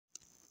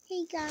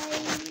Hey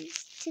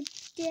guys,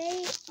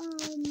 today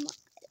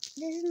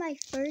this is my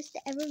first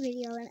ever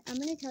video and I'm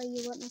gonna tell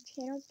you what my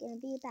channel is gonna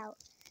be about.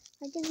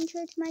 Like an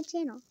intro to my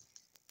channel.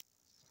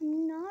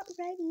 I'm not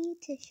ready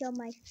to show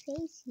my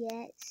face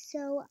yet,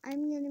 so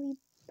I'm gonna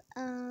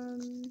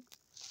be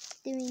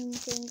doing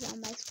things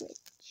on my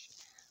Switch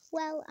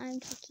while I'm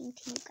talking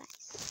to you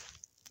guys.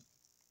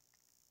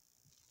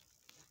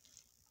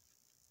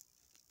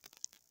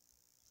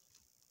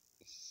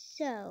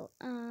 So,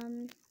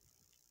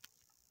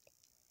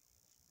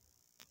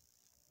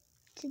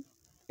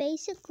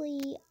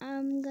 basically,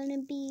 I'm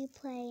gonna be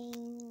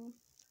playing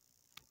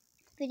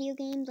video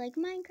games like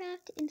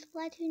Minecraft and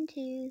Splatoon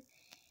 2,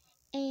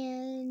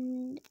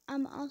 and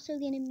I'm also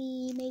gonna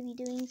be maybe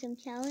doing some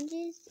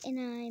challenges, and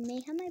I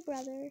may have my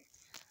brother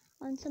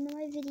on some of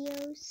my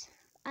videos.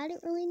 I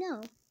don't really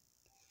know.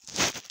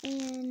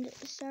 And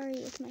sorry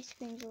if my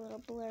screen's a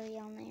little blurry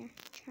on there.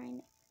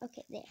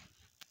 Okay, there.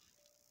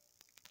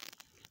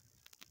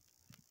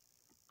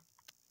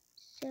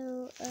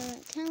 So,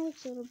 it kind of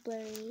looks a little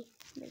blurry,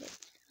 but it's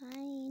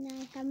fine.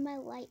 I have my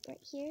light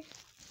right here.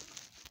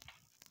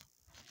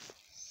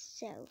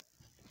 So,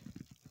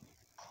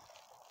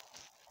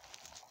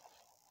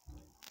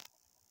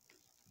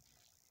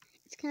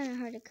 it's kind of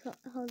hard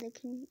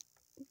to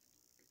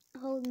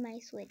hold my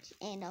Switch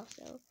and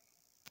also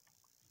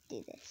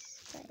do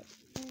this, but,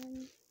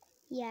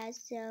 yeah,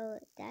 so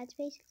that's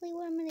basically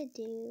what I'm gonna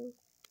do.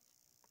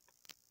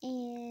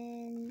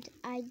 And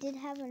I did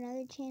have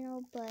another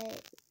channel,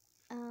 but,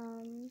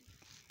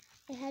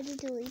 I had to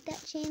delete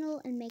that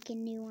channel and make a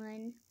new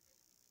one.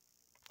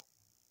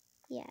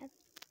 Yeah.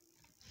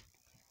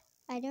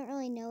 I don't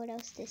really know what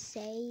else to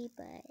say,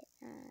 but,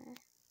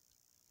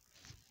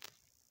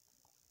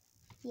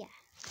 yeah.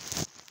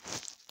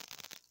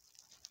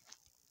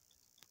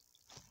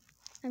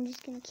 I'm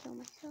just gonna kill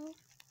myself.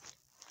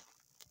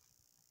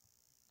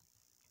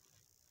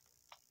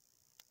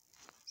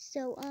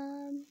 So,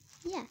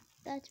 yeah,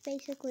 that's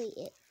basically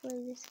it for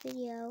this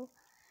video.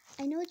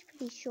 I know it's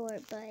pretty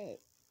short, but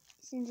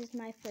since it's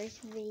my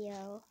first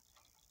video,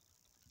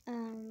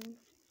 I'm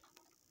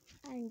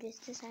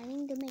just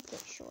deciding to make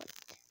it short.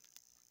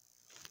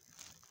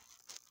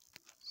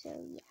 So,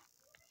 yeah.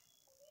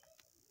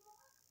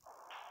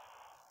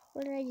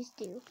 What did I just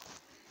do?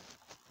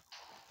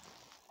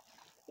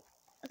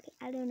 Okay,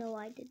 I don't know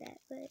why I did that,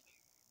 but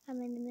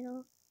I'm in the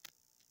middle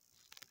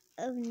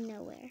of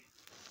nowhere.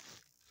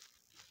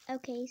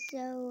 Okay,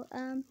 so,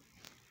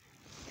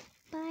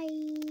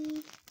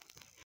 bye.